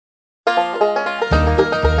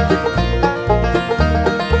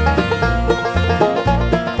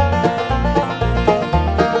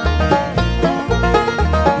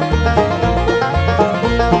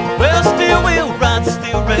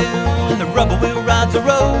wheel rides the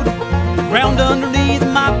road. The ground underneath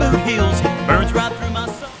my boot heels burns right through my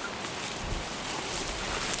soul.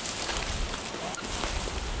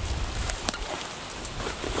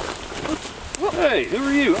 Hey, who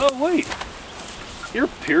are you? Oh, wait. You're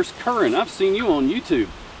Pierce Curren. I've seen you on YouTube.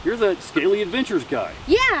 You're that Scaly Adventures guy.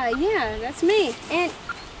 Yeah, that's me. And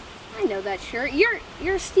I know that shirt.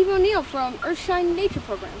 You're Steve O'Neill from Earthshine Nature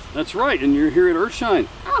Programs. That's right, and you're here at Earthshine.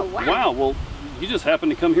 Oh, wow. Wow, well, you just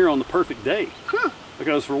happened to come here on the perfect day. Huh.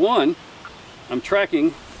 Because for one, I'm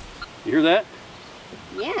tracking, you hear that?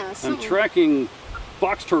 Yeah, I'm tracking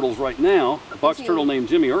box turtles right now. A box turtle named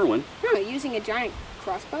Jimmy Irwin. Huh, using a giant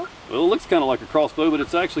crossbow? Well, it looks kind of like a crossbow, but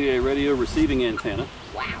it's actually a radio receiving antenna.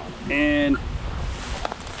 Wow. And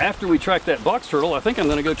after we track that box turtle, I think I'm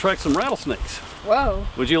going to go track some rattlesnakes. Whoa.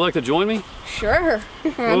 Would you like to join me? Sure.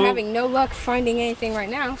 I'm having no luck finding anything right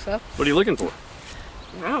now, so. What are you looking for?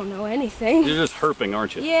 I don't know anything. You're just herping,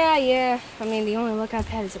 aren't you? Yeah. I mean, the only luck I've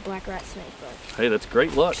had is a black rat snake, but. Hey, that's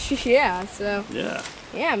great luck. Yeah, so. Yeah.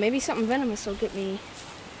 Yeah, maybe something venomous will get me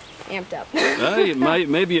amped up.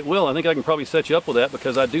 Maybe it will. I think I can probably set you up with that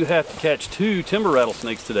because I do have to catch 2 timber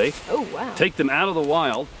rattlesnakes today. Oh, wow. Take them out of the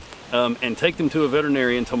wild and take them to a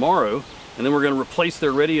veterinarian tomorrow, and then we're going to replace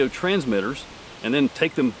their radio transmitters and then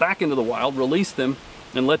take them back into the wild, release them,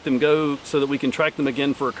 and let them go so that we can track them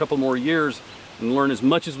again for a couple more years and learn as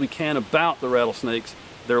much as we can about the rattlesnakes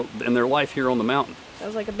and their life here on the mountain.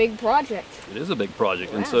 Sounds like a big project. It is a big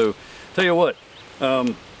project. Wow. And so, tell you what,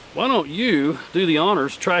 why don't you do the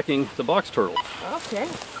honors tracking the box turtle? Okay.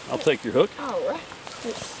 I'll take your hook. All right.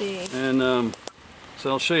 Let's see. And so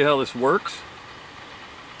I'll show you how this works.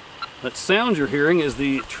 That sound you're hearing is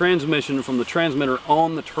the transmission from the transmitter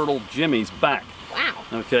on the turtle Jimmy's back. Wow.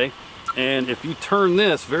 Okay, and if you turn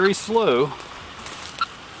this very slow,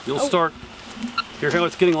 you'll start, hear how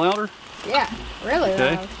it's getting louder? Yeah, really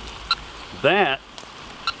loud. That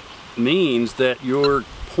means that you're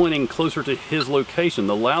pointing closer to his location.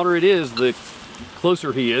 The louder it is, the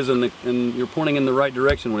closer he is, and you're pointing in the right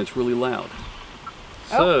direction when it's really loud.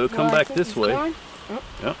 So come back this way. Oh.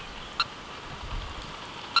 Yep.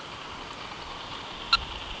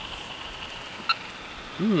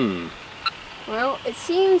 Well, it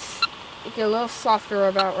seems like a little softer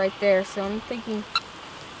about right there, so I'm thinking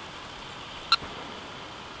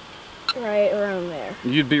right around there.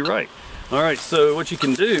 You'd be right. All right, so what you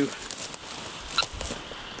can do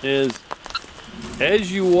is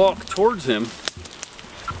as you walk towards him,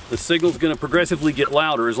 the signal's going to progressively get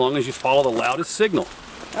louder as long as you follow the loudest signal.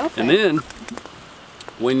 Okay. And then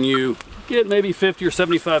when you get maybe 50 or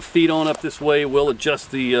 75 feet on up this way, we'll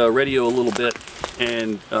adjust the radio a little bit,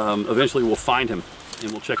 and eventually we'll find him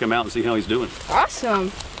and we'll check him out and see how he's doing.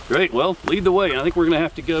 Awesome. Great, well, lead the way. I think we're gonna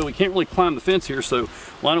have to go, we can't really climb the fence here, so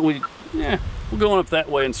why don't we, we'll go on up that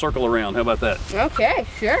way and circle around. How about that? Okay,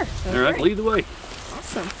 sure. All right, lead the way.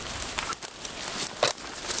 Awesome.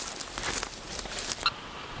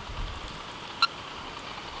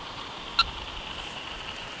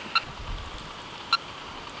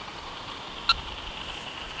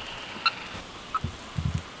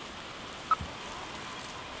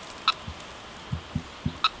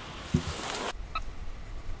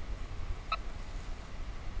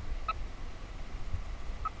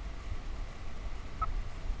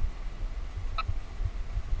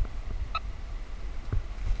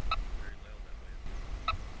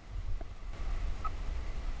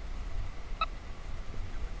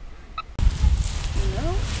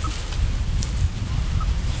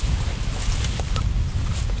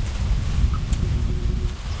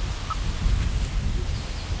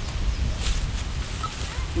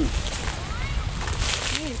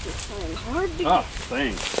 Hard to Ah,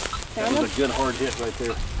 dang. That was a good hard hit right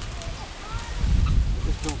there. I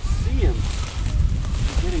just don't see him.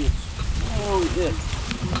 He's getting a strong hit.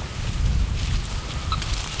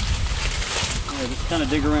 Yeah, just kind of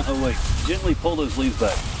dig around. Oh, wait. Gently pull those leaves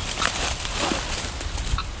back.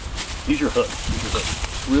 Use your hook. Use your hook.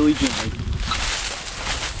 Really gently.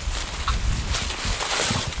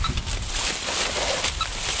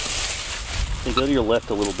 Okay, go to your left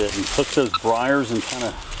a little bit and hook those briars and kind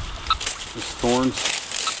of those thorns.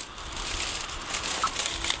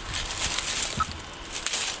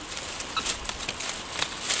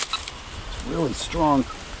 It's really strong.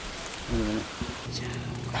 Wait a minute.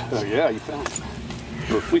 Oh yeah, you found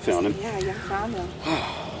him. Or we found him. Yeah, you found him.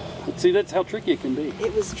 See, that's how tricky it can be.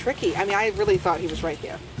 It was tricky. I mean, I really thought he was right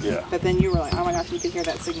there. Yeah. But then you were like, oh my gosh, you could hear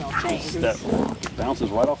that signal change. That bounces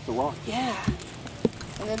right off the rock. Yeah.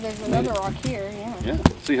 And then there's another rock here, yeah. Yeah.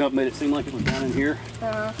 See how it made it seem like it was down in here?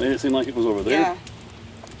 Made it seem like it was over there. Yeah.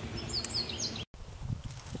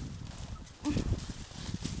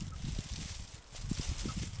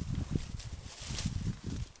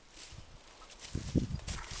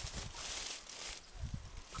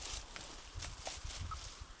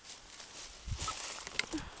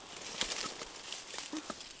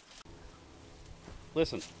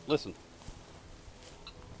 Listen, listen.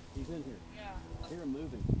 He's in here. Yeah. I hear him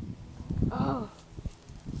moving. Oh.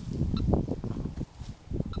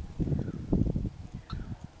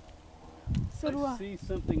 So do I. See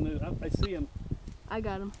something move. I see him. I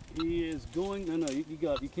got him. He is going. No,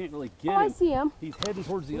 you can't really get Oh, him. I see him. He's heading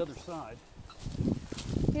towards the other side.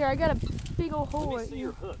 Here, I got a big old hole Let me right see here.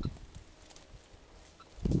 your hook.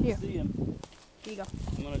 Here. See him. Here you go.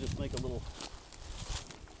 I'm gonna just make a little.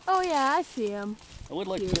 Oh yeah, I see him. I would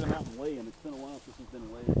like to get him out and weigh him. It's been a while since he's been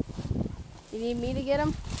weighed. You need me to get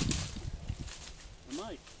him? I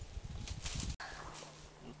might.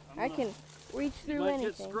 I can reach He through might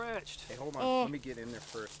anything. get scratched. Hey, hold on. Eh. Let me get in there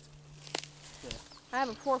first. I have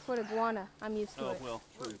a 4-foot iguana. I'm used to Oh it. well,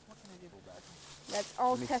 true. That's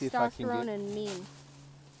all Let me see if I can testosterone get- and mean.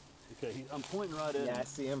 Okay, I'm pointing right at Yeah, I him.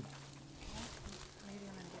 see him.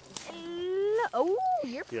 Oh,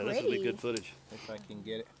 you're Yeah, pretty. this will be good footage. If I can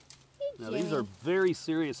get it. Now these are very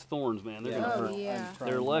serious thorns, man. They're Yeah. gonna Oh, hurt. yeah. I'm trying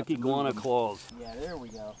They're not lucky to move iguana them. claws. Yeah, there we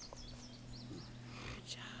go.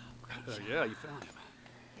 Yeah, you found him.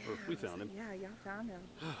 Or we found him. Yeah, y'all found him.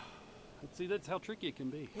 See, that's how tricky it can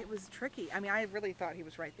be. It was tricky. I mean, I really thought he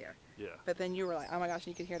was right there. Yeah. But then you were like, oh my gosh, and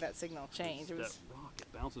you could hear that signal change. It That was, rock,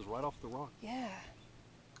 it bounces right off the rock. yeah.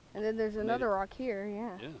 And then there's another rock here,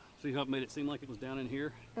 yeah. Yeah. See how it made it seem like it was down in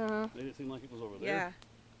here? Uh-huh. Made it seem like it was over there. Yeah.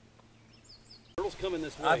 Turtle's coming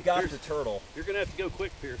this way. I've got Pierce, the turtle. You're gonna have to go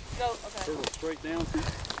quick, Pierce. Go, okay. Turtle straight down.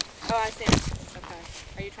 Oh, I see him. Okay.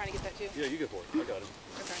 Are you trying to get that too? Yeah, you go for it. I got him.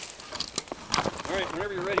 Okay. All right,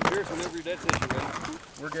 whenever you're ready, Pierce, whenever your dad says you're ready.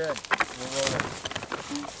 We're good. We're rolling.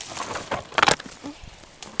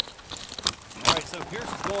 All right, so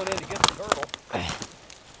Pierce is going in to get the turtle.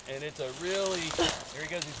 And it's a really, here he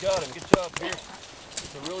goes, he's got him. Good job, Pierce.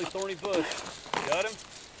 It's a really thorny bush. Got him?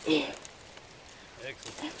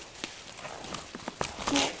 Excellent.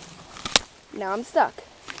 Now I'm stuck.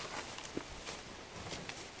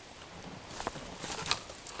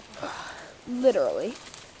 Literally.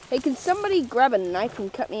 Hey, can somebody grab a knife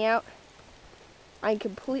and cut me out? I'm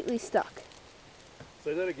completely stuck.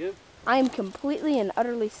 Say that again. I am completely and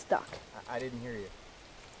utterly stuck. I didn't hear you.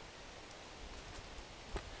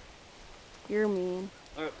 You're mean.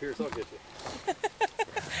 All right, Pierce, I'll get you.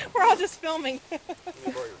 We're all just filming. Let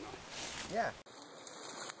me borrow your knife. Yeah.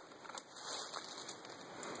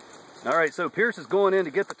 All right, so Pierce is going in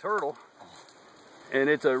to get the turtle. And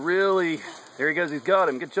it's a really, there he goes, he's got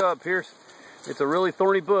him. Good job, Pierce. It's a really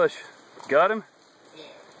thorny bush. Got him?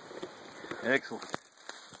 Excellent.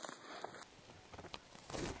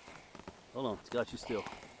 Hold on, it's got you still.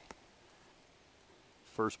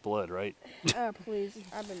 First blood, right? Oh, please.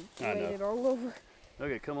 I've been I know. bladed all over.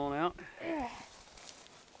 Okay, come on out.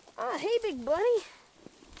 Hey, big buddy.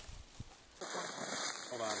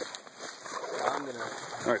 Hold on. I'm gonna.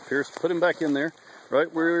 All right, Pierce, put him back in there.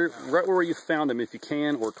 Right where you found him, if you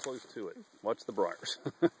can, or close to it. Watch the briars.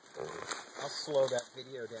 I'll slow that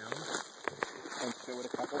video down and show it a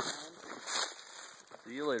couple times.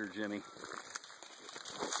 See you later, Jimmy.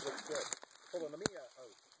 Looks good. Hold on, let me.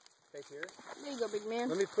 Stay here. There you go, big man.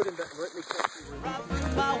 Let me put him back. Let me catch you. Right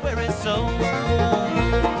through my weary soul.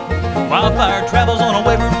 Wildfire travels on a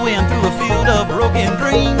wayward wind through a field of broken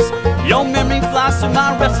dreams. Your memory flies through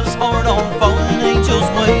my restless heart on fallen angels'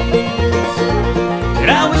 wings. And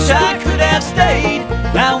I wish I could have stayed,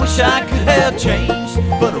 I wish I could have changed.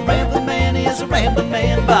 But a rambling man is a rambling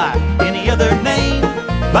man by any other name,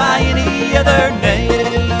 by any other name.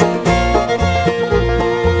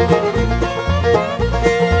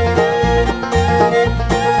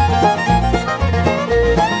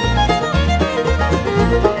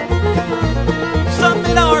 Some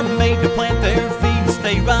men are made to plant their feet and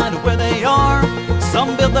stay right where they are.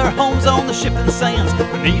 Some build their homes on the shifting sands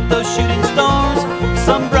beneath those shooting stars.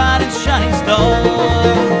 Some bright and shining star.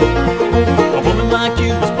 A woman like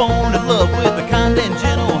you was born in love with a kind and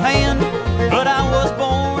gentle hand, but I was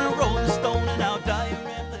born a rolling stone and I'll die a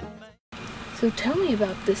rambling man. So tell me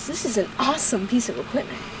about this. This is an awesome piece of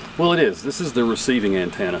equipment. Well, it is. This is the receiving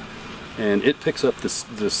antenna, and it picks up the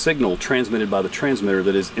signal transmitted by the transmitter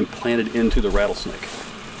that is implanted into the rattlesnake.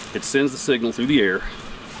 It sends the signal through the air,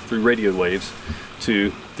 through radio waves,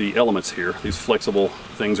 to the elements here. These flexible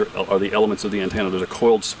things are the elements of the antenna. There's a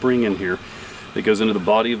coiled spring in here that goes into the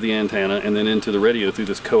body of the antenna and then into the radio through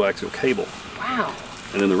this coaxial cable. Wow.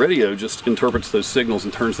 And then the radio just interprets those signals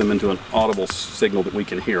and turns them into an audible signal that we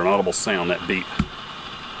can hear, an audible sound, that beep.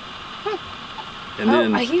 And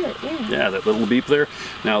then, I hear it, yeah. Yeah, that little beep there.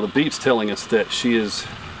 Now the beep's telling us that she is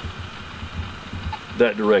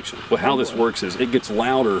that direction. Well, how this works is it gets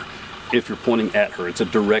louder if you're pointing at her. It's a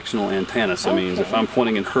directional antenna, so it means if I'm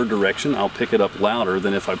pointing in her direction, I'll pick it up louder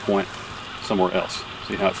than if I point somewhere else.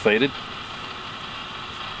 See how it faded?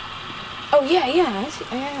 Oh yeah, yeah,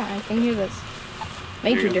 I can hear this.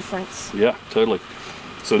 Major difference. Yeah, totally.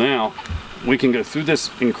 So now we can go through this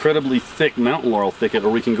incredibly thick mountain laurel thicket, or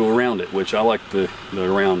we can go around it, which I like the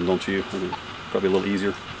around, don't you? I mean, probably a little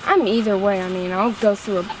easier. I'm either way. I mean, I'll go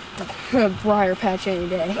through a briar patch any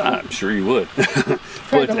day. I'm sure you would.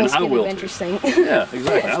 But and I will interesting. Yeah,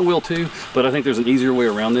 exactly. I will too. But I think there's an easier way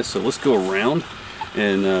around this. So let's go around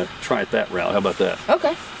and try it that route. How about that?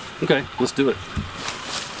 Okay. Okay, let's do it.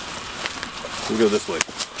 We'll go this way.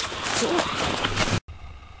 Cool.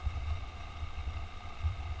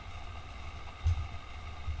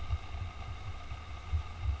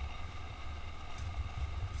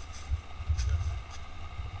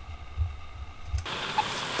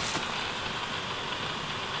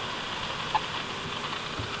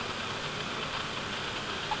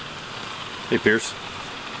 Hey Pierce,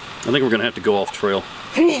 I think we're gonna have to go off trail.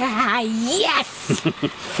 Yes!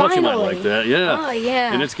 Thought you might like that, yeah. Oh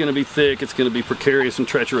yeah. And it's gonna be thick, it's gonna be precarious and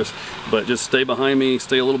treacherous, but just stay behind me,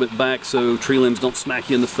 stay a little bit back so tree limbs don't smack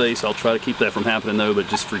you in the face. I'll try to keep that from happening though, but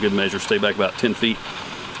just for good measure, stay back about 10 feet.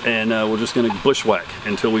 And we're just gonna bushwhack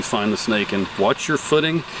until we find the snake. And watch your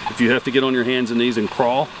footing. If you have to get on your hands and knees and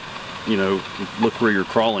crawl, you know, look where you're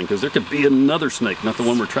crawling, because there could be another snake, not the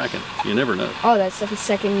one we're tracking. You never know. Oh, that's like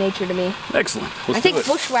second nature to me. Excellent. Let's I think do it.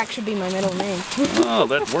 Bushwhack should be my middle name. Oh,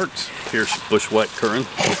 that works. Pierce Bushwhack Curren.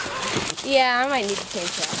 Yeah, I might need to change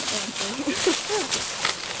that.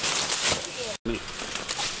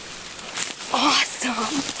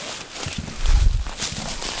 Awesome.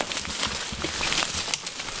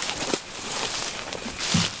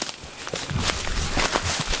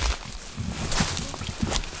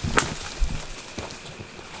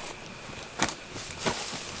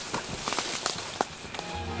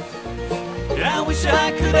 I wish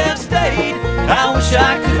I could have stayed, I wish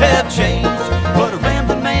I could have changed, but a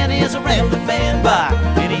rambling man is a rambling man by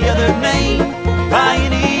any other name, by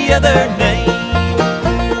any other name.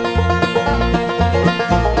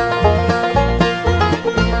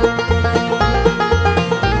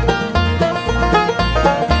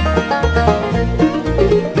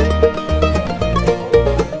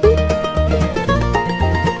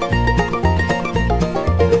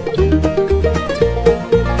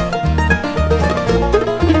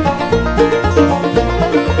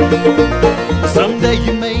 Someday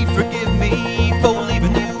you may forgive me for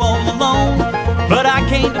leaving you all alone, but I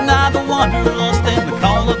can't deny the wanderlust and the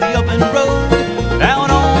call of the open road, down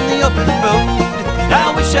on the open road.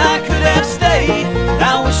 I wish I could have stayed,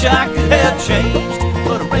 I wish I could have changed,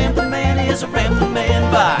 but a rambling man is a rambling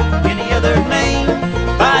man by any other name,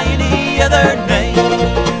 by any other name.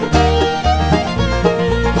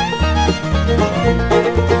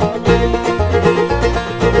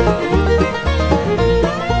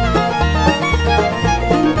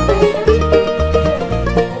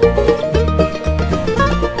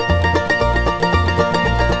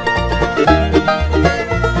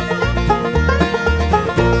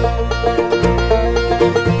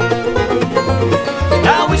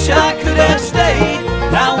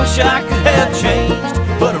 I could have changed,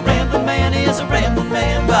 but a rambling man is a rambling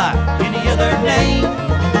man by any other name,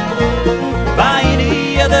 by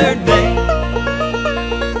any other name.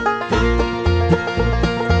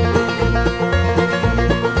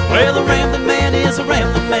 Well, a rambling man is a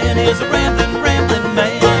rambling man is a rambling, rambling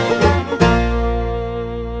man.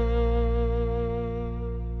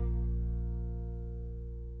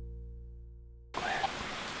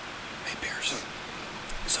 Hey Pierce,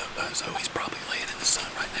 Zoe's probably laying in the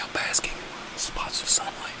sun right now, basking in spots of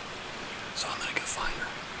sunlight. So I'm gonna go find her.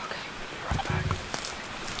 Okay, be right back.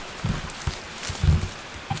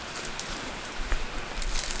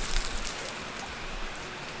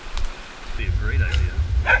 Be a great idea.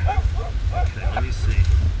 Okay, let me see.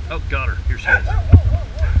 Oh, got her. Here she is.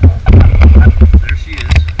 There she is.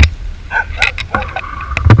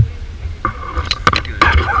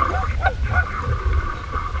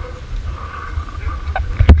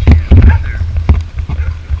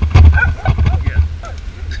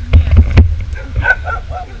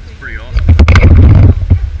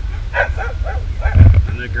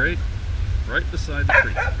 Great, right beside the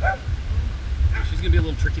creek. She's gonna be a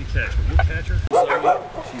little tricky to catch, but we'll catch her.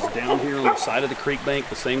 She's down here on the side of the creek bank,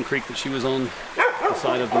 the same creek that she was on the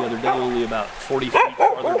side of the other day, only about 40 feet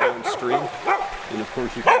farther downstream. And of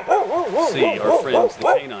course you can see our friends,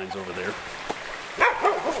 the canines over there,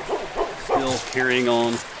 still carrying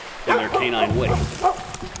on in their canine way.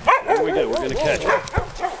 Here we go, we're gonna catch her.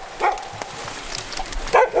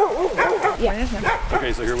 Yeah.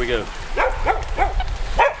 Okay, so here we go.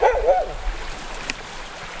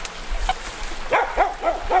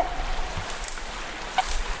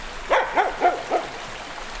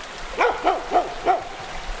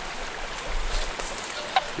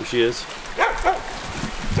 she is.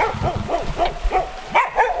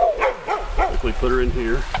 Quickly put her in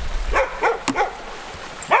here.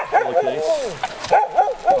 Pillowcase.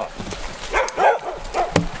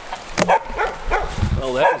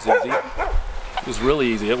 Well, that was easy. It was really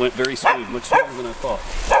easy. It went very smooth, much smoother than I thought.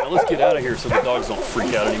 Now let's get out of here so the dogs don't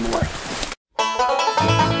freak out anymore.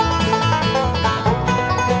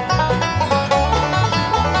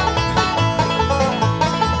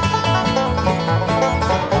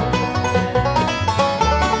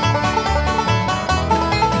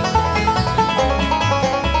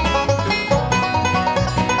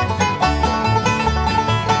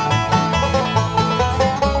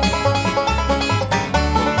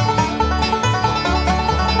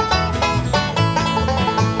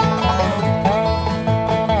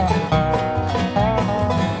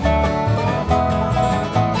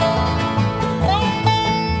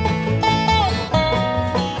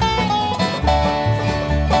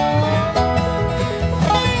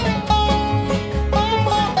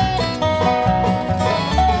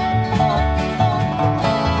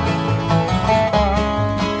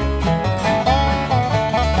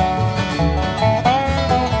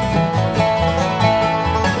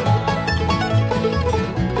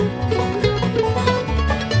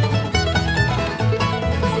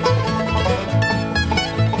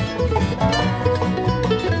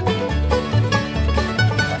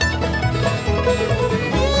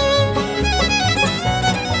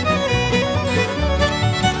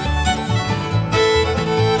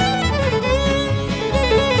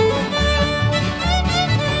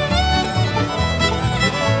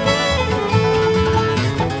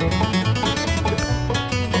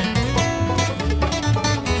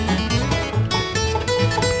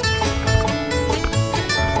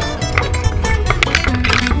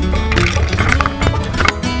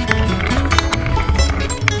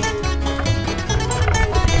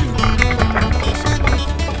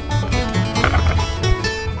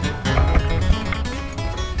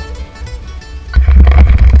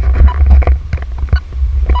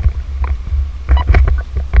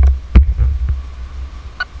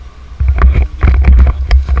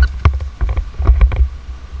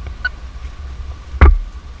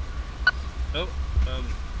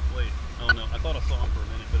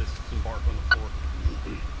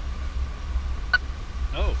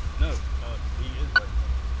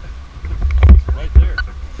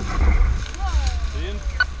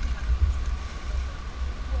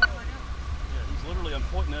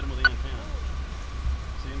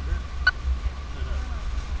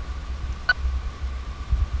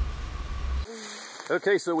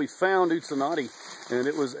 Okay, so we found Utsanati, and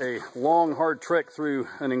it was a long, hard trek through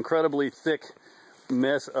an incredibly thick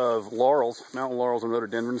mess of laurels, mountain laurels and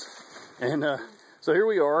rhododendrons. And so here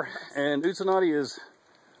we are, and Utsanati is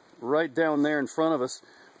right down there in front of us,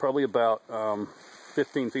 probably about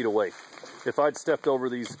 15 feet away. If I'd stepped over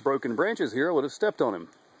these broken branches here, I would have stepped on him.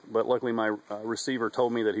 But luckily my receiver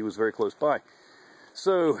told me that he was very close by.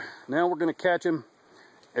 So now we're going to catch him,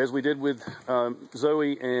 as we did with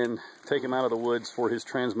Zoe, and take him out of the woods for his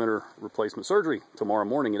transmitter replacement surgery tomorrow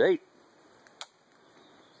morning at 8.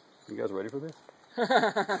 You guys ready for this?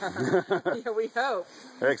 Yeah, we hope.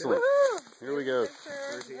 Excellent. Here we go.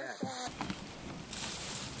 Where's he at?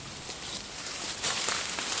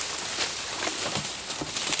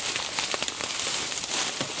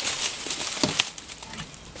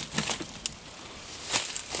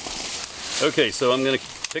 Okay, so I'm going to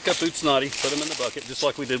pick up Utsanati, put him in the bucket, just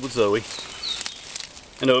like we did with Zoe,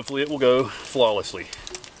 and hopefully it will go flawlessly.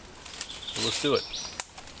 So let's do it.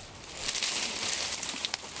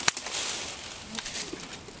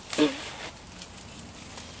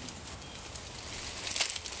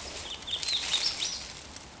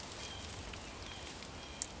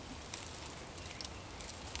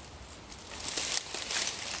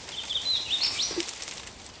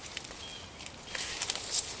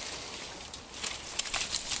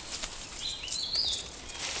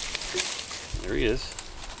 There he is.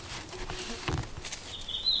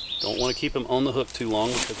 Don't want to keep him on the hook too long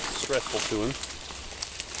because it's stressful to him.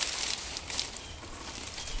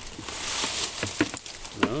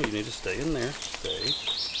 No, you need to stay in there. Stay.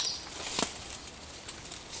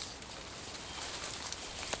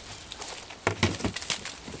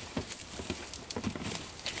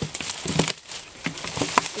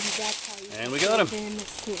 And we got him.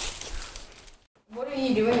 What are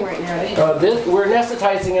you doing right now? We're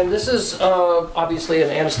anesthetizing him. This is obviously an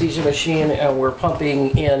anesthesia machine, and we're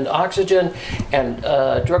pumping in oxygen and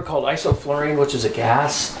a drug called isoflurane, which is a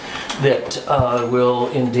gas that will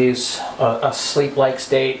induce a sleep-like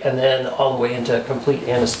state and then all the way into complete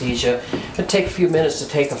anesthesia. It'll take a few minutes to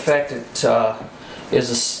take effect. It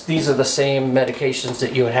these are the same medications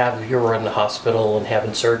that you would have if you were in the hospital and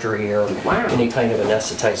having surgery or any kind of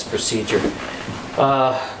anesthetized procedure.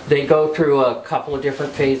 They go through a couple of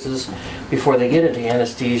different phases before they get into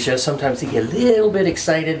anesthesia. Sometimes they get a little bit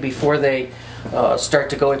excited before they start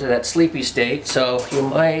to go into that sleepy state. So you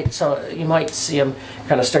might see him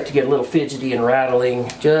kind of start to get a little fidgety and rattling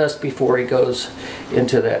just before he goes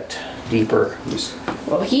into that deeper.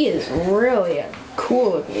 Well, he is really a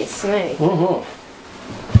cool looking snake.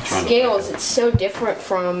 Scales, it's so different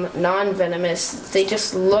from non-venomous. They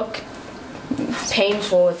just look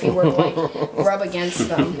painful if you were to like rub against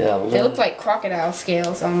them. Yeah, they look like crocodile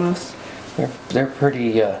scales almost. They're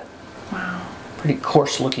pretty pretty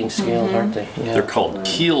coarse looking scales, aren't they? Yeah. They're called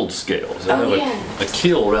keeled scales. They have a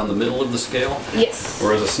keel around the middle of the scale. Yes.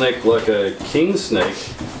 Whereas a snake like a king snake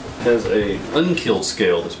has a unkeeled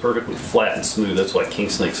scale that's perfectly flat and smooth. That's why king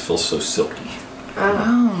snakes feel so silky.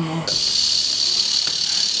 Oh.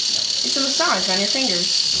 It's a massage on your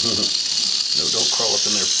fingers. No, don't crawl up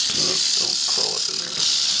in there. No, don't crawl up in there.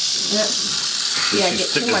 Yep. Yeah, get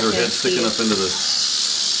too much her head sticking up into the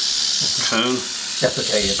cone. That's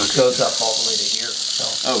okay. It goes up all the way to here. So.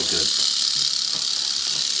 Oh, good.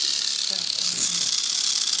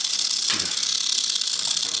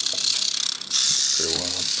 Very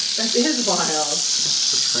wild. That is wild.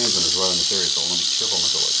 The transmitter is right in this area, so I want to be careful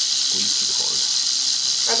not to like squeeze too hard.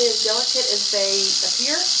 Are they as delicate as they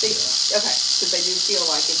appear? Okay, because they do feel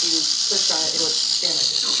like if you push on it, it would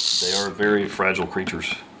damage it. They are very fragile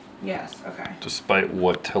creatures, Yes, okay. despite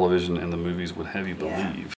what television and the movies would have you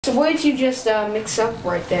believe. So what did you just mix up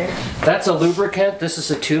right there? That's a lubricant. This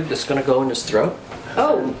is a tube that's going to go in his throat.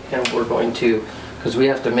 Oh. And we're going to, because we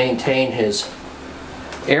have to maintain his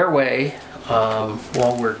airway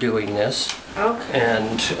while we're doing this. Okay.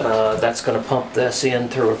 And that's going to pump this in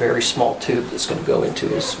through a very small tube that's going to go into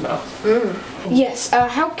his mouth. Yes.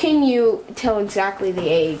 How can you tell exactly the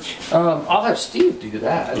age? I'll have Steve do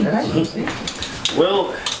that.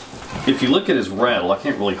 Well, if you look at his rattle, I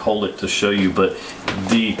can't really hold it to show you, but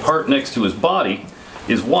the part next to his body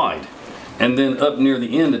is wide. And then up near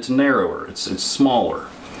the end, it's narrower, it's smaller.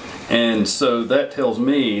 And so that tells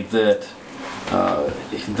me that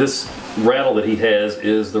this rattle that he has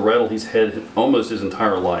is the rattle he's had almost his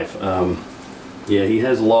entire life. Yeah, he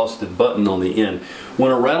has lost a button on the end.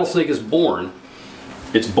 When a rattlesnake is born,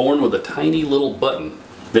 it's born with a tiny little button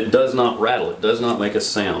that does not rattle, it does not make a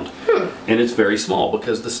sound. And it's very small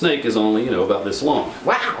because the snake is only, about this long.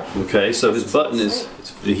 Wow. Okay, so his button is,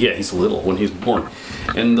 yeah, he's little when he's born.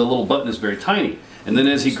 And the little button is very tiny. And then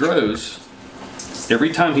as he grows,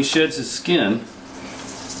 every time he sheds his skin,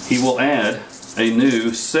 he will add a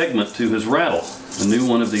new segment to his rattle, a new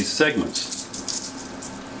one of these segments.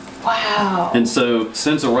 Wow. And so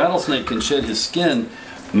since a rattlesnake can shed his skin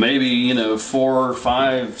maybe 4,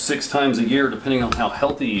 5, 6 times a year, depending on how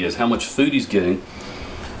healthy he is, how much food he's getting,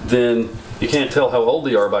 then you can't tell how old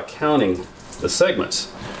they are by counting the segments.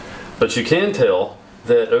 But you can tell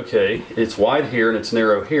that, okay, it's wide here and it's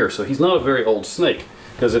narrow here, so he's not a very old snake.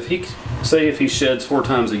 Because if he sheds 4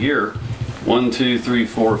 times a year, 1, 2, 3,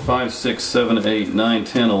 4, 5, 6, 7, 8, 9,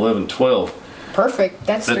 10, 11, 12. Perfect.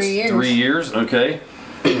 That's 3 years. 3 years, okay.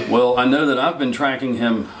 Well, I know that I've been tracking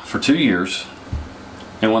him for 2 years.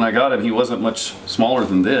 And when I got him, he wasn't much smaller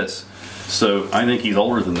than this. So I think he's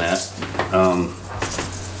older than that.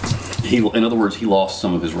 In other words, he lost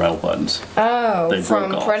some of his rattle buttons. Oh, they from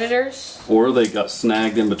broke off. predators? Or they got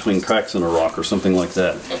snagged in between cracks in a rock or something like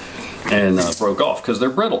that. And broke off because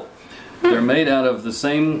they're brittle. They're made out of the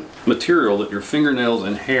same material that your fingernails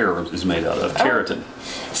and hair is made out of, keratin.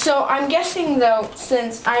 So I'm guessing though,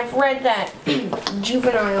 since I've read that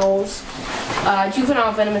juvenile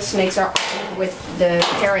venomous snakes are armed with the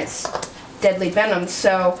parents' deadly venom.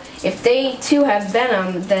 So if they too have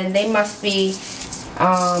venom, then they must be, since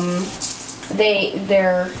they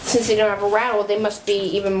don't have a rattle, they must be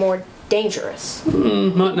even more dangerous.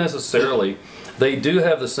 Not necessarily. They do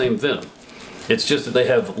have the same venom. It's just that they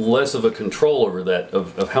have less of a control over that,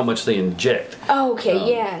 of how much they inject. Oh, okay,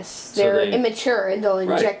 yes. They're immature and they'll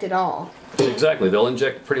inject it all. Exactly. They'll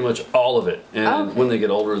inject pretty much all of it. And when they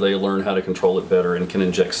get older, they learn how to control it better and can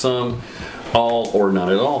inject some, all, or not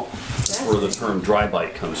at all. That's where the term dry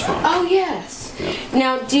bite comes from. Oh, yes. Yeah.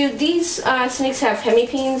 Now, do these snakes have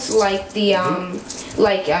hemipenes like the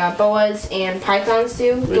boas and pythons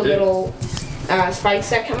do? They do. Little spikes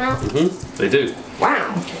that come out? Mm-hmm. They do.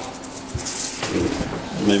 Wow.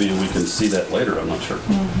 Maybe we can see that later, I'm not sure.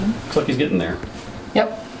 Looks like he's getting there.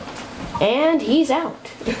 Yep. And he's out.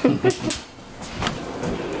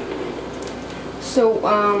 So,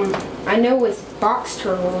 I know with box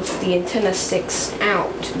turtles, the antenna sticks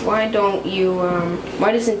out. Why don't you,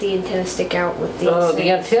 why doesn't the antenna stick out with these The things?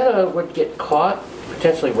 antenna would get caught,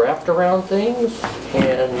 potentially wrapped around things,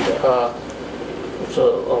 and it's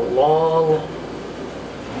a long,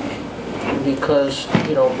 because,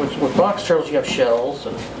 you know, with box turtles you have shells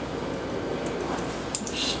and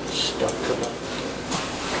stuck to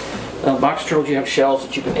them. Box turtles, you have shells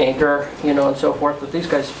that you can anchor, you know, and so forth, but these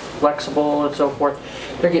guys flexible and so forth.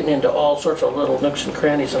 They're getting into all sorts of little nooks and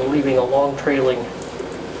crannies and leaving a long trailing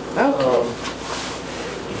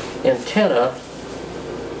antenna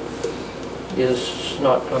is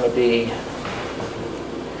not going to be,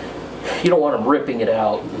 you don't want them ripping it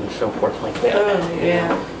out and so forth like that. Oh,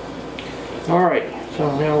 yeah. All right,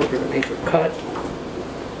 so now we're going to make a cut.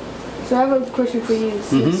 So I have a question for you.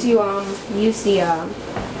 Since you use the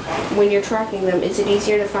when you're tracking them, is it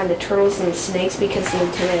easier to find the turtles than the snakes because the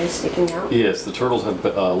antenna is sticking out? Yes, the turtles have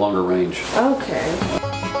longer range. Okay.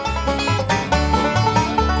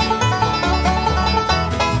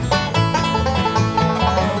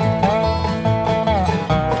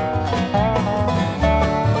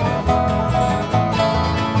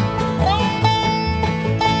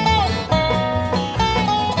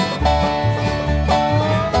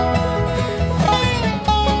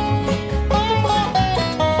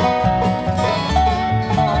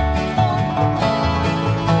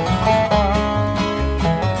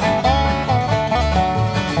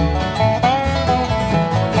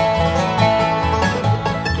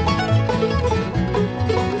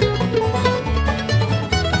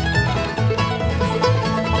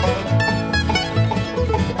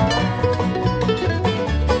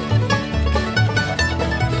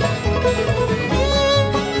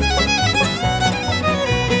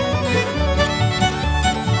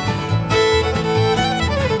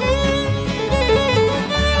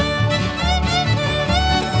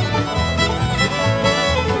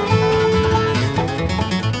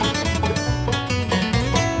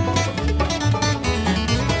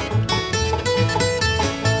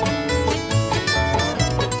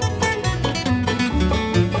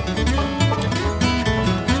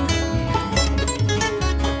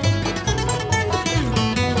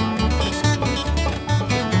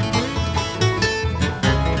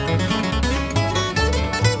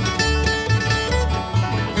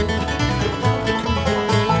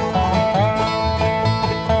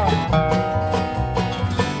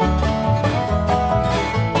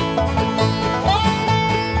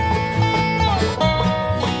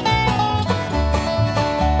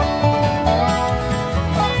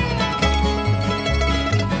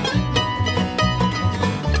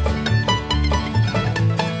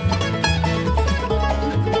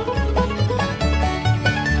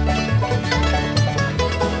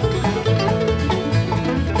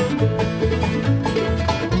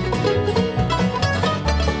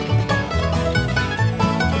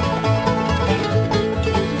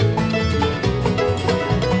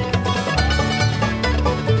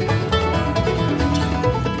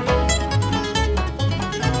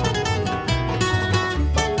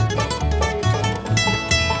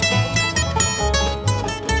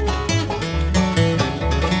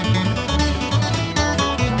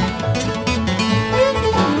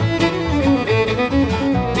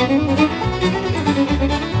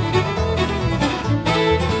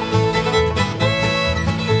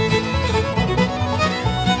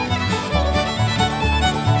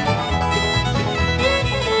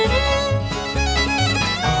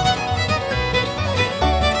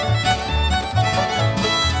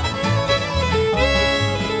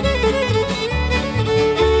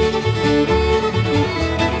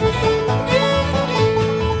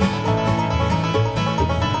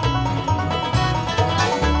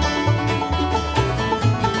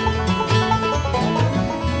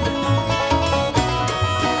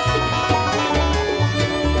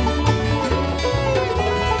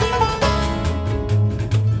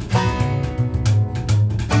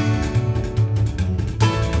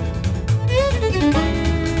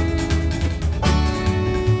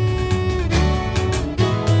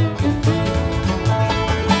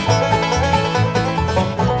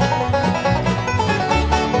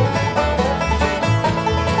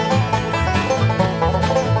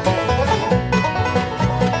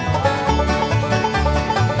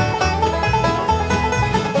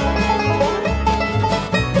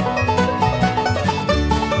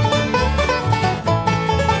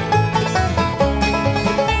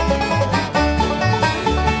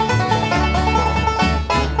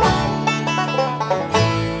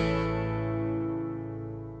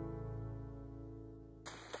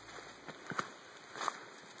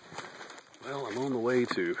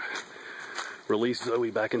 release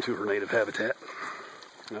Zoe back into her native habitat.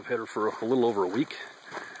 I've had her for a little over a week,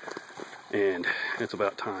 and it's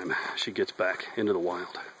about time she gets back into the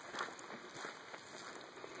wild.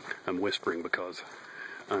 I'm whispering because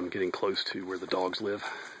I'm getting close to where the dogs live.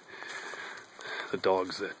 The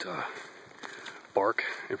dogs that bark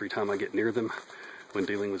every time I get near them when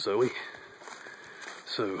dealing with Zoe.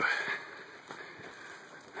 So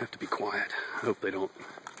I have to be quiet. I hope they don't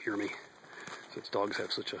hear me, since dogs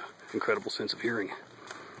have such an incredible sense of hearing.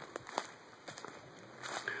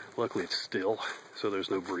 Luckily it's still, so there's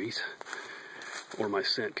no breeze, or my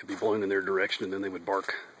scent could be blown in their direction and then they would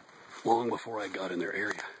bark long before I got in their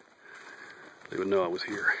area. They would know I was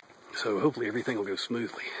here. So hopefully everything will go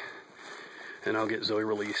smoothly and I'll get Zoe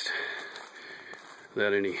released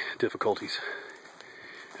without any difficulties,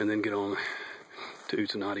 and then get on to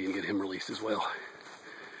Utsanati and get him released as well.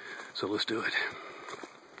 So let's do it.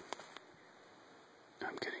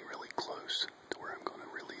 I'm getting really close to where I'm going to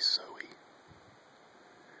release Zoe.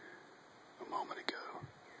 A moment ago,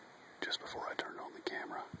 just before I turned on the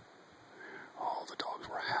camera, all the dogs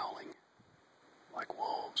were howling like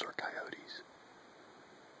wolves or coyotes.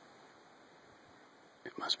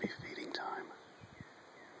 It must be feeding time.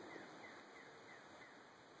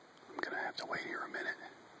 I'm going to have to wait here a minute.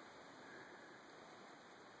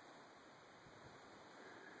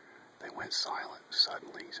 They went silent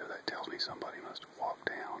suddenly, so that tells me somebody must have walked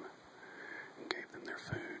down and gave them their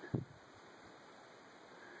food.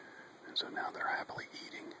 And so now they're happily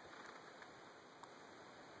eating.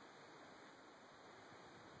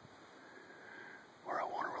 Where I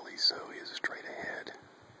want to release Zoe is straight ahead.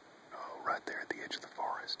 Oh, right there at the edge of the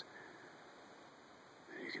forest.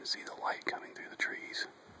 And you can see the light coming through the trees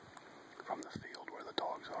from the field where the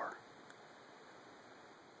dogs are.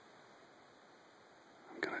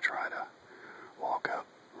 I'm going to try to walk up,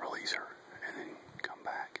 release her, and then come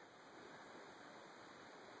back.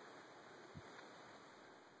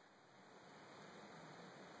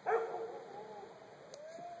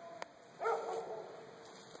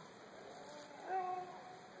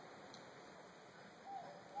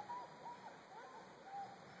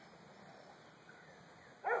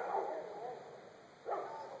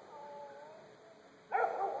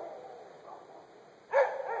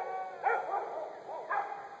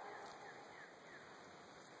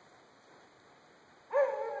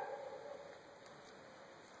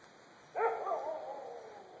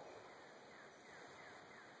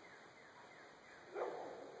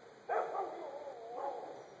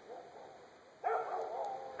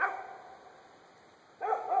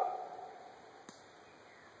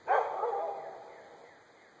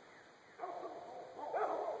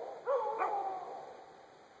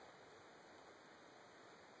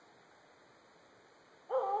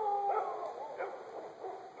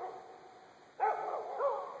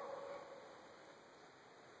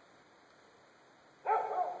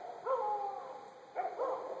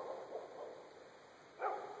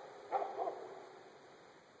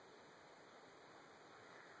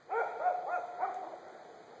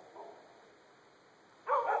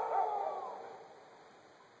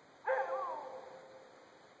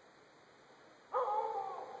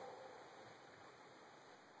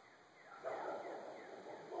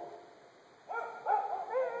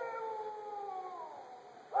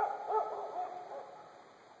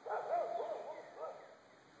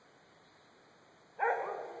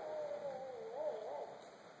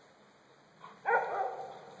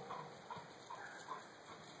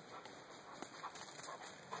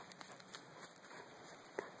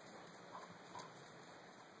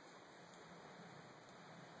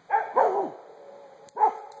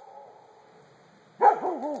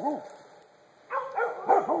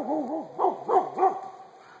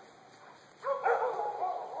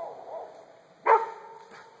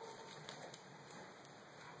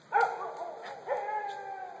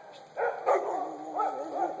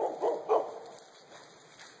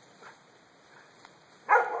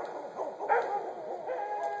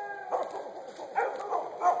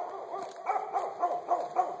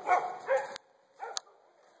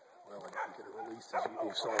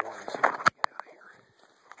 You saw one, so get out of here.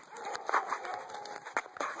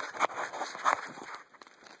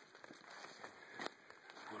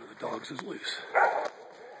 One of the dogs is loose.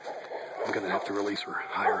 I'm gonna have to release her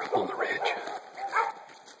higher up on the ridge.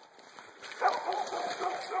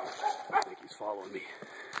 I think he's following me.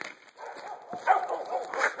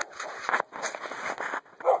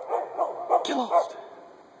 Get lost.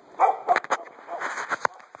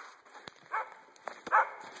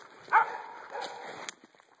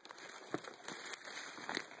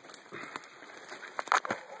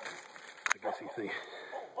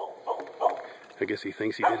 I guess he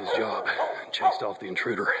thinks he did his job. chased off the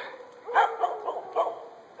intruder.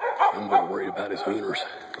 I'm more worried about his owners.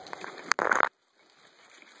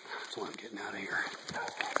 That's why I'm getting out of here.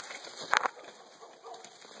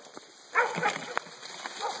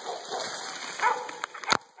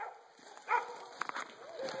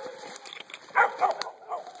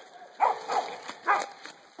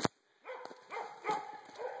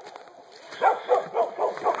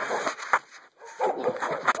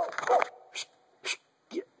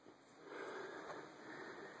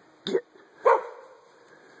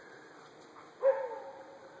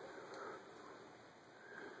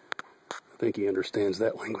 I think he understands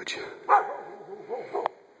that language.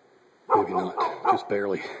 Maybe not, just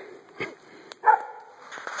barely.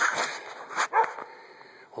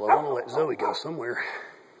 Well, I want to let Zoe go somewhere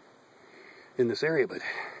in this area, but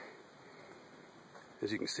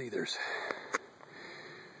as you can see, there's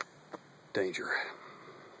danger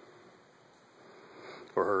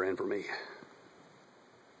for her and for me.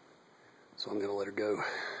 So I'm going to let her go.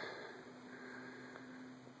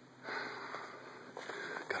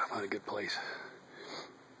 Find a good place.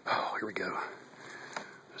 Oh, here we go.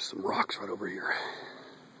 There's some rocks right over here.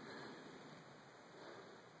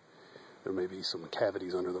 There may be some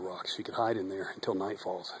cavities under the rocks. She could hide in there until night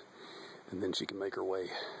falls, and then she can make her way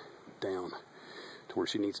down to where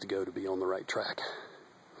she needs to go to be on the right track.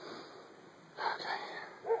 Okay.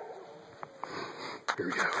 Here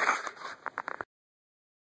we go.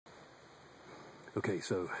 Okay,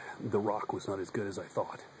 so the rock was not as good as I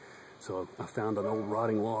thought. So I found an old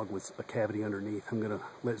rotting log with a cavity underneath. I'm going to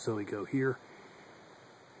let Zoe go here,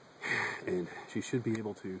 and she should be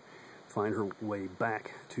able to find her way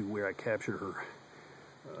back to where I captured her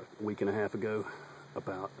a week and a half ago,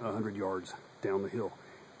 about 100 yards down the hill,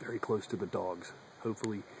 very close to the dogs.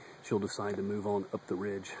 Hopefully she'll decide to move on up the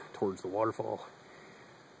ridge towards the waterfall.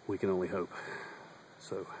 We can only hope.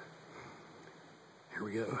 So here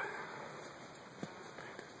we go.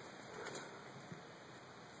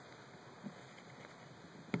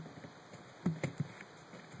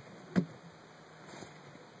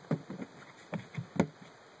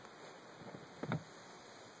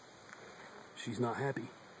 She's not happy.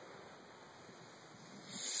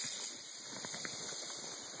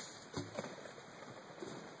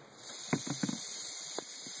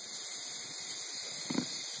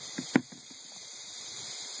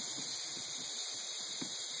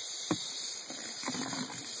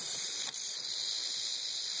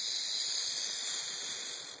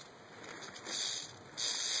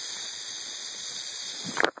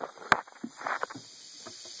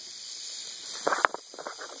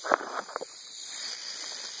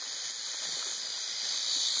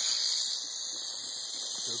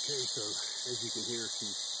 Okay, so as you can hear,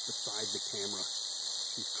 she's beside the camera.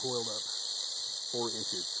 She's coiled up 4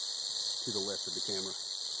 inches to the left of the camera.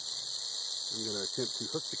 I'm going to attempt to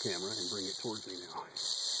hook the camera and bring it towards me now.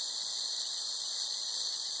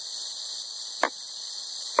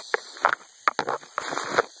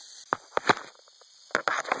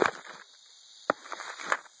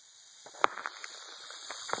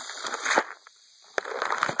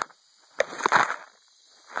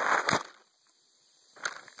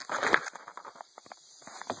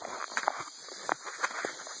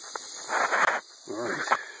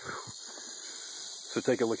 So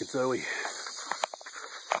take a look at Zoe.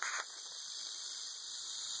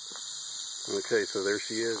 Okay, so there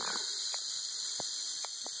she is.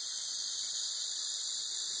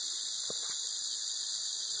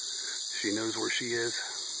 She knows where she is.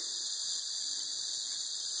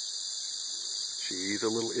 She's a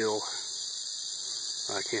little ill.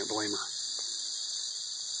 I can't blame her.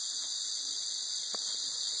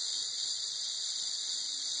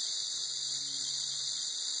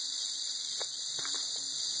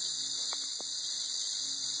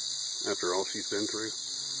 After all she's been through,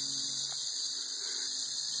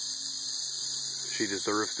 she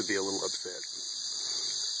deserves to be a little upset.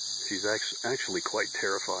 She's actually quite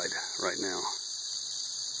terrified right now.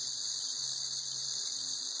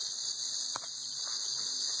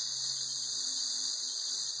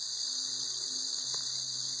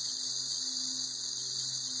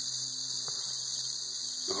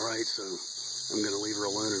 Alright, so I'm going to leave her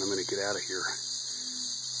alone and I'm going to get out of here.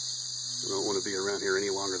 I don't want to be around here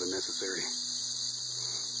any longer than necessary.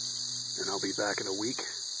 And I'll be back in a week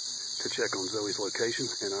to check on Zoe's location,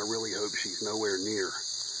 and I really hope she's nowhere near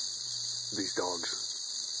these dogs.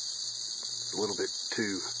 It's a little bit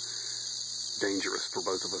too dangerous for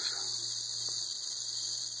both of us.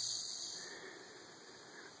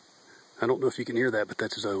 I don't know if you can hear that, but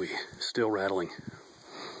that's Zoe, still rattling.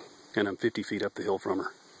 And I'm 50 feet up the hill from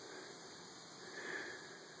her.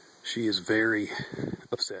 She is very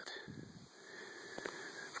upset.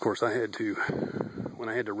 course, when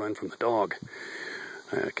I had to run from the dog,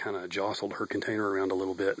 I kind of jostled her container around a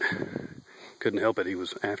little bit. Couldn't help it, he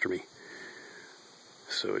was after me.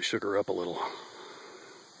 So it shook her up a little.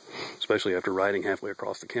 Especially after riding halfway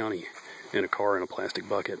across the county in a car in a plastic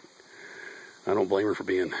bucket. I don't blame her for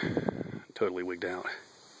being totally wigged out.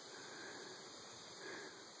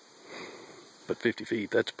 But 50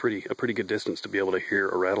 feet, that's a pretty good distance to be able to hear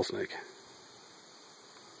a rattlesnake.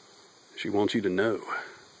 She wants you to know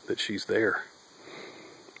that she's there.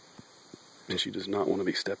 And she does not want to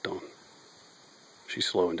be stepped on. She's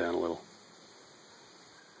slowing down a little.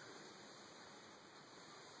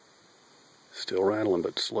 Still rattling,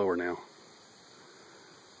 but slower now.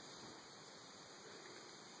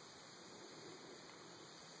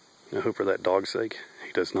 I hope for that dog's sake,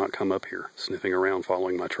 he does not come up here, sniffing around,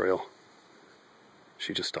 following my trail.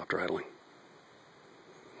 She just stopped rattling.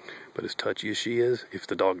 But as touchy as she is, if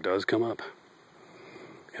the dog does come up,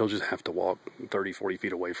 he'll just have to walk 30, 40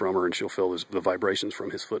 feet away from her, and she'll feel the vibrations from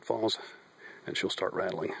his footfalls, and she'll start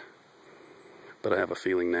rattling. But I have a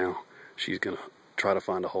feeling now she's going to try to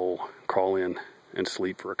find a hole, crawl in, and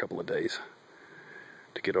sleep for a couple of days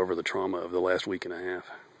to get over the trauma of the last week and a half.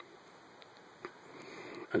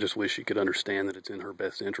 I just wish she could understand that it's in her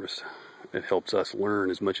best interest. It helps us learn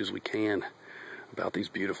as much as we can about these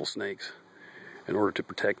beautiful snakes in order to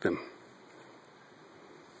protect them.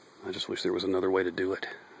 I just wish there was another way to do it.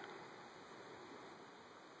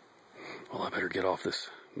 Well, I better get off this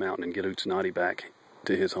mountain and get Utsanati back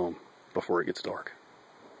to his home before it gets dark.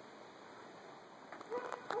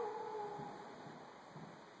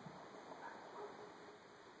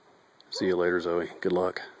 See you later, Zoe. Good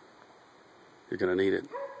luck. You're gonna need it.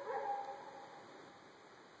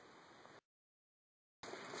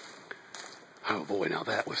 Oh boy, now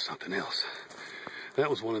that was something else. That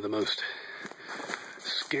was one of the most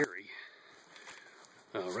scary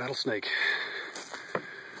rattlesnake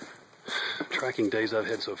tracking days I've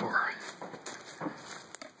had so far.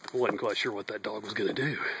 I wasn't quite sure what that dog was gonna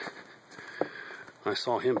do. I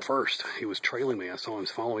saw him first. He was trailing me. I saw him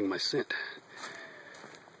following my scent.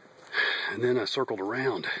 And then I circled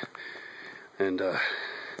around and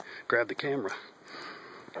grabbed the camera,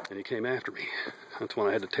 and he came after me. That's when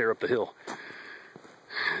I had to tear up the hill.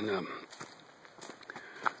 And it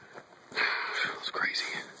was crazy.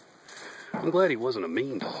 I'm glad he wasn't a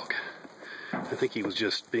mean dog. I think he was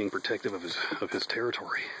just being protective of his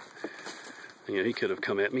territory. And, you know, he could have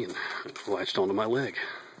come at me and latched onto my leg.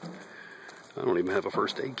 I don't even have a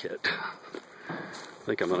first aid kit. I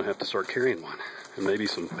think I'm going to have to start carrying one, and maybe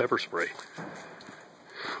some pepper spray.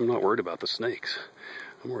 I'm not worried about the snakes.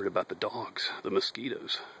 I'm worried about the dogs, the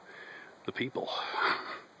mosquitoes, the people.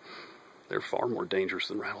 They're far more dangerous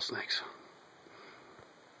than rattlesnakes.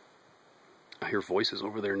 I hear voices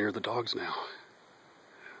over there near the dogs now.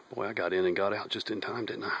 Boy, I got in and got out just in time,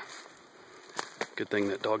 didn't I? Good thing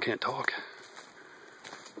that dog can't talk.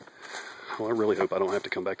 Well, I really hope I don't have to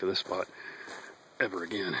come back to this spot ever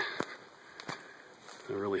again.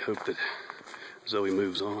 I really hope that Zoe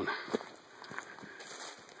moves on.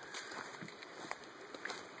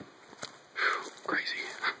 Crazy.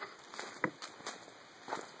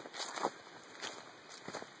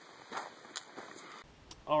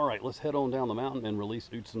 All right, let's head on down the mountain and release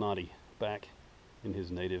Utsanati back in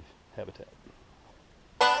his native habitat.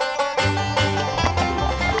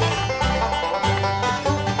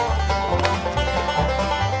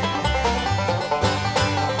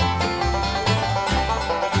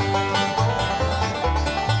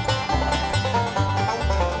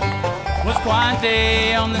 Was quiet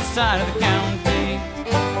day on this side of the county,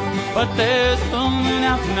 but there's a full moon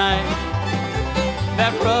out tonight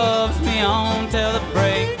that rubs me on till the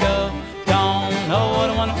break of dawn. Oh, what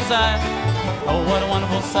a wonderful sight. Oh, what a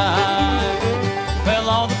wonderful sight. Well,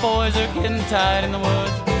 all the boys are getting tight in the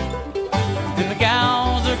woods, and the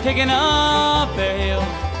gals are kicking up their heels.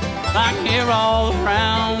 I can hear all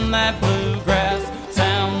around that bluegrass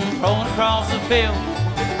sound rolling across the field,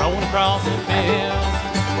 rolling across the field.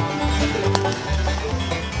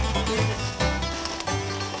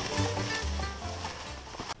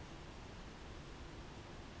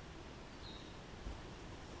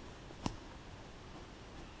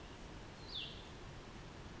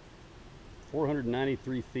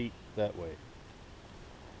 .493 feet that way.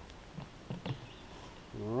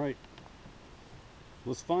 All right,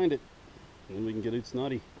 let's find it, and then we can get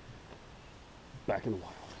Utsanati back in the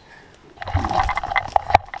wild.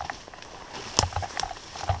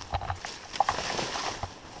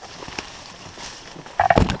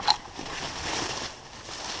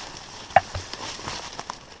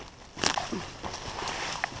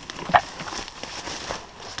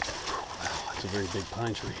 Wow, that's a very big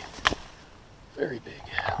pine tree. Very big.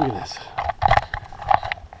 Look at this.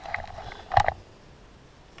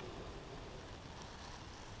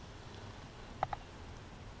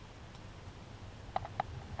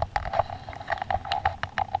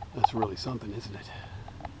 That's really something, isn't it?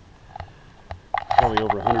 Probably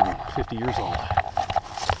over 150 years old.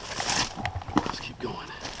 Let's keep going.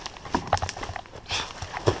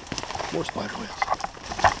 More spider webs.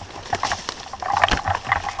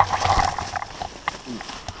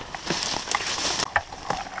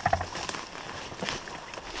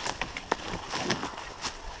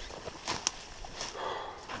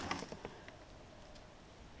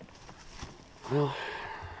 Well,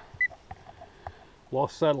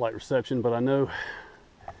 lost satellite reception, but I know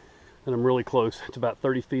that I'm really close. It's about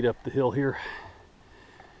 30 feet up the hill here.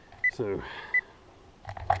 So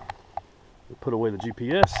we'll put away the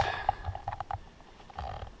GPS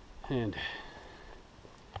and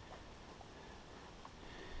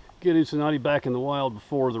get Utsanati back in the wild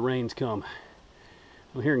before the rains come.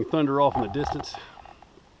 I'm hearing thunder off in the distance.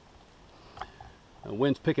 The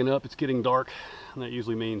wind's picking up, it's getting dark, and that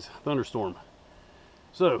usually means thunderstorm.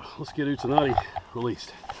 So let's get Utsanati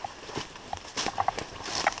released.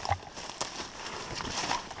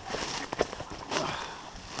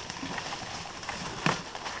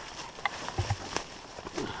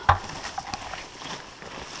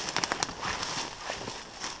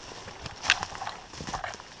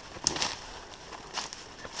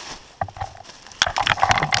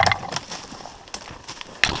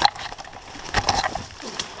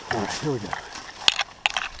 Here we go.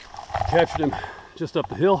 Captured him just up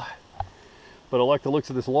the hill, but I like the looks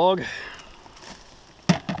of this log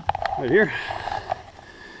right here.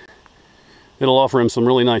 It'll offer him some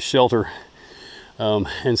really nice shelter,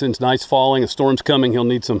 and since night's falling, a storm's coming, he'll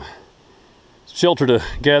need some shelter to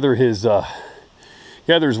gather his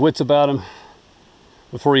wits about him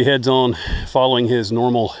before he heads on following his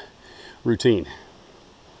normal routine.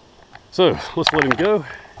 So let's let him go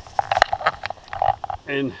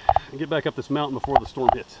and get back up this mountain before the storm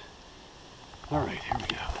hits. All right, here we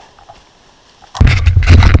go.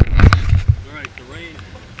 All right, the rain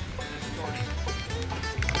is starting.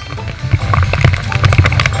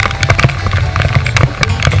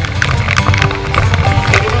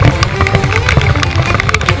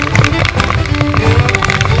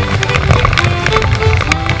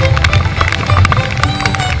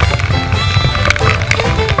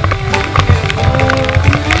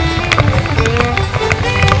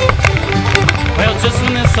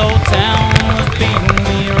 This old town was beating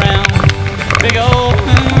me around. Big old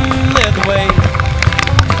moon led the way,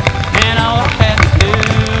 and all I had to do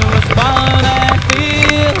was follow that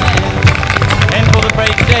feeling. And for the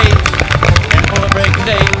break of day, and for the break of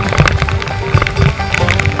day.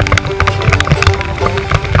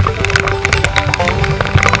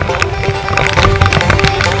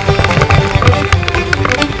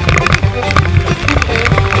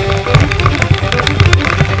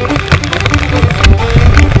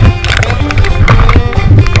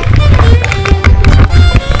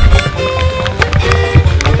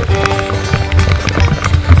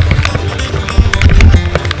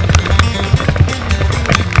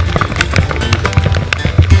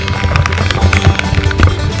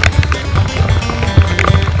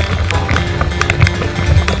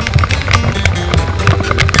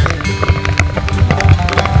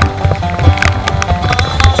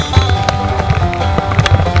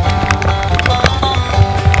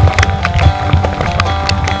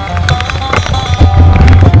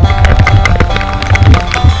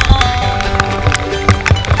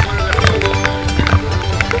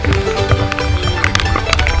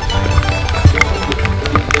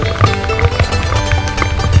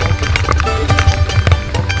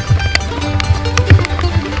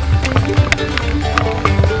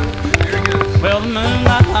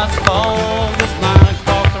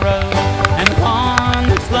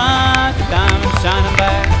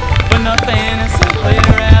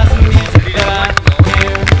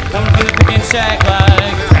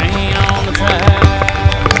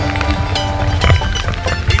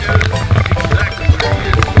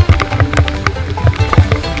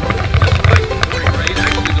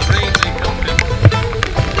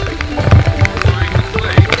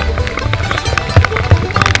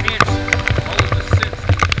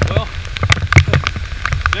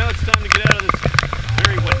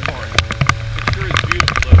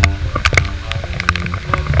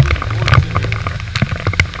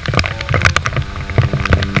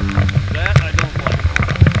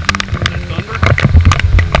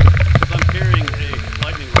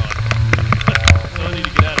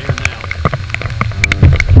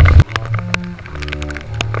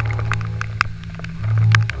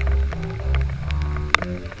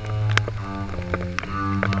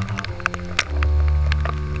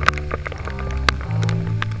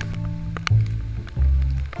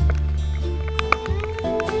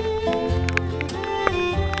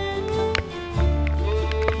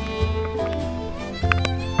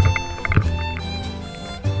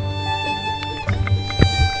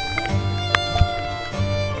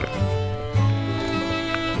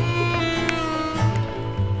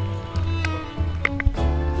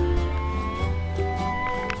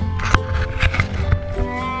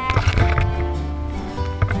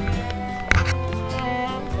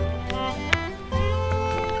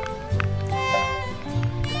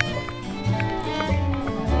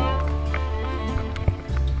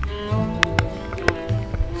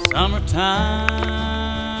 summertime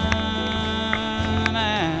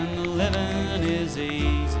and the living is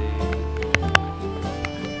easy.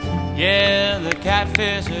 Yeah, the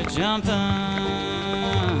catfish are jumping,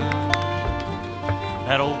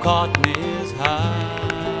 that old cotton is high.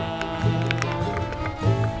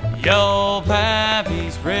 Your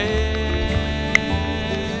pappy's rich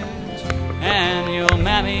and your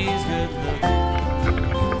mammy's good looking.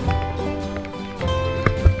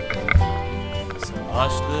 So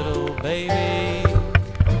hush, little baby,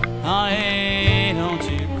 honey, don't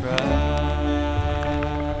you cry.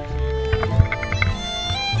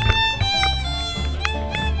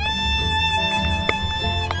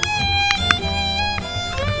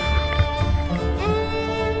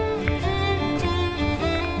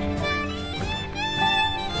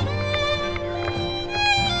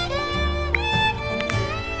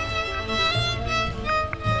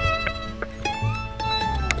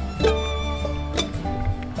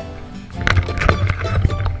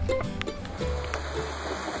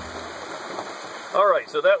 Alright,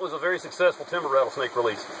 so that was a very successful timber rattlesnake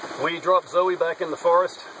release. We dropped Zoe back in the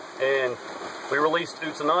forest and we released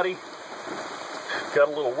Utsanati. Got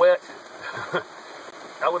a little wet.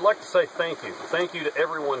 I would like to say thank you. Thank you to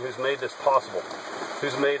everyone who's made this possible,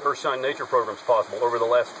 who's made Earthshine nature programs possible over the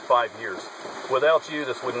last 5 years. Without you,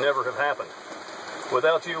 this would never have happened.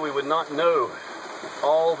 Without you, we would not know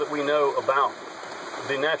all that we know about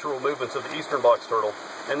the natural movements of the eastern box turtle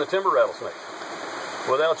and the timber rattlesnake.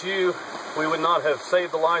 Without you, we would not have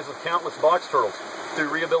saved the lives of countless box turtles through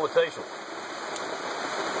rehabilitation.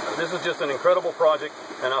 This is just an incredible project,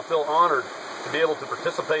 and I feel honored to be able to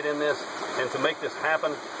participate in this and to make this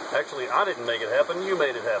happen. Actually, I didn't make it happen, you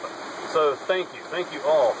made it happen. So thank you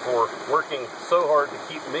all for working so hard to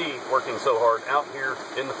keep me working so hard out here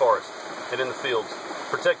in the forest and in the fields,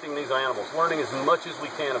 protecting these animals, learning as much as we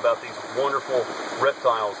can about these wonderful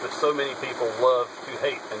reptiles that so many people love to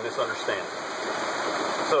hate and misunderstand.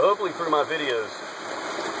 So hopefully through my videos,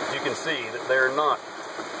 you can see that they're not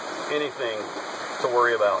anything to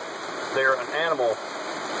worry about. They're an animal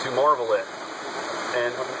to marvel at,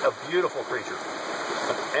 and a beautiful creature.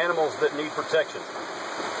 Animals that need protection.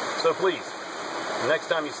 So please, next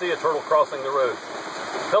time you see a turtle crossing the road,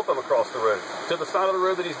 help him across the road, to the side of the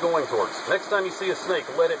road that he's going towards. Next time you see a snake,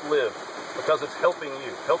 let it live, because it's helping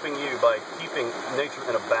you by keeping nature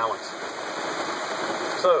in a balance.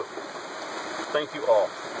 So, thank you all.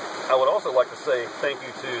 I would also like to say thank you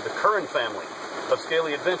to the Curren family of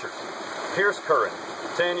Scaly Adventures. Pierce Curren,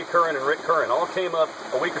 Tanya Curren, and Rick Curren all came up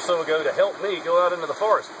a week or so ago to help me go out into the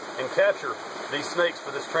forest and capture these snakes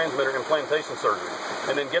for this transmitter implantation surgery,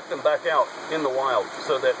 and then get them back out in the wild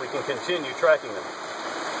so that we can continue tracking them.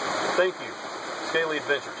 Thank you, Scaly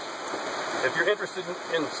Adventures. If you're interested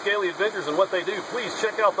in Scaly Adventures and what they do, please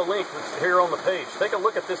check out the link that's here on the page. Take a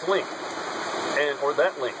look at this link. Or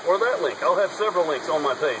that link. I'll have several links on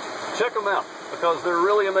my page. Check them out, because they're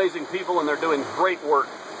really amazing people and they're doing great work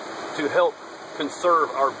to help conserve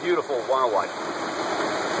our beautiful wildlife.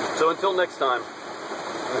 So until next time,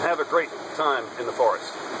 have a great time in the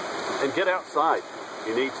forest. And get outside.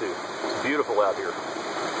 You need to. It's beautiful out here.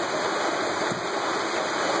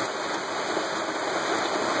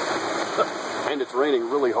 And it's raining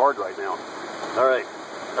really hard right now. Alright,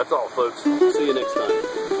 that's all folks. See you next time.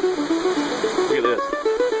 Look at this.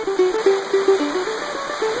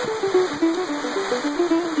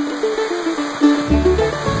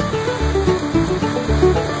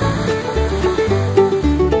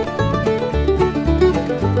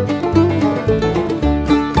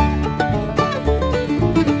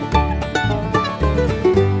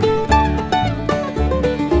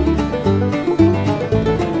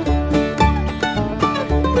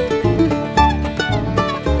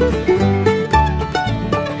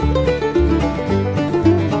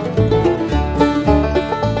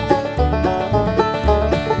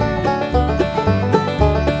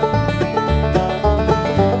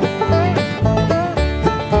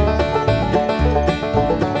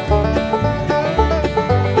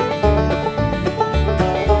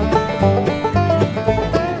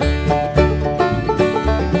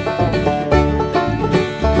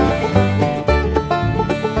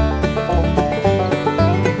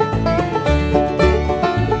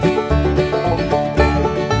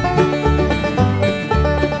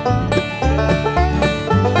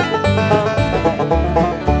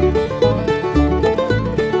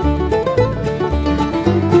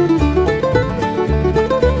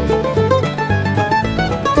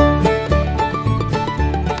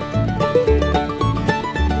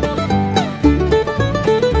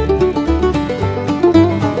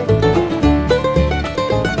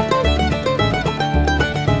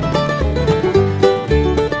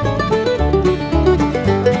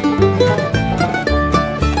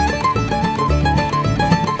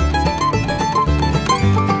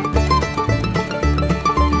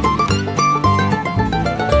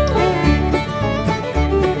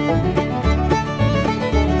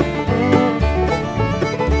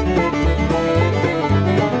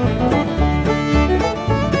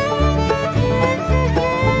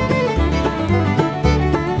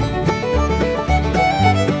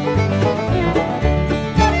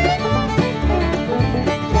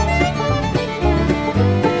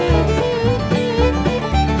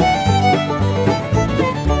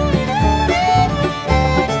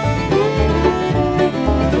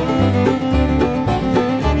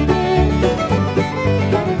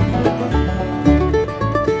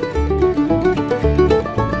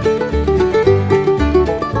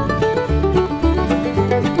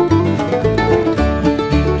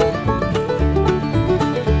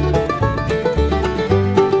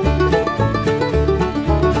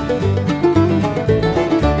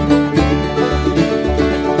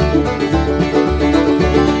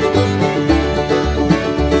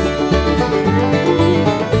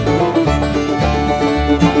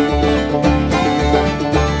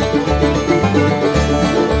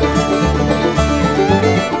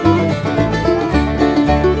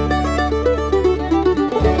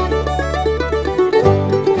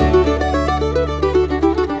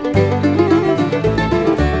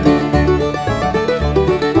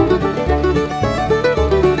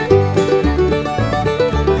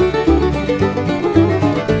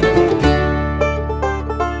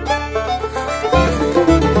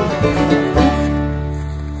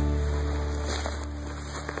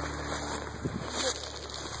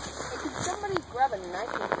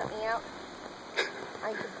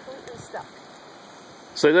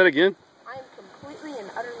 Say that again. I am completely and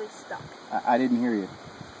utterly stuck. I didn't hear you.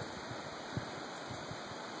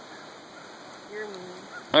 You're mean.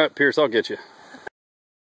 All right, Pierce, I'll get you.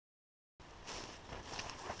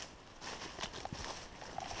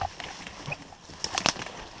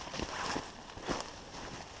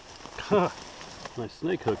 My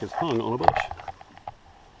snake hook is hung on a bush.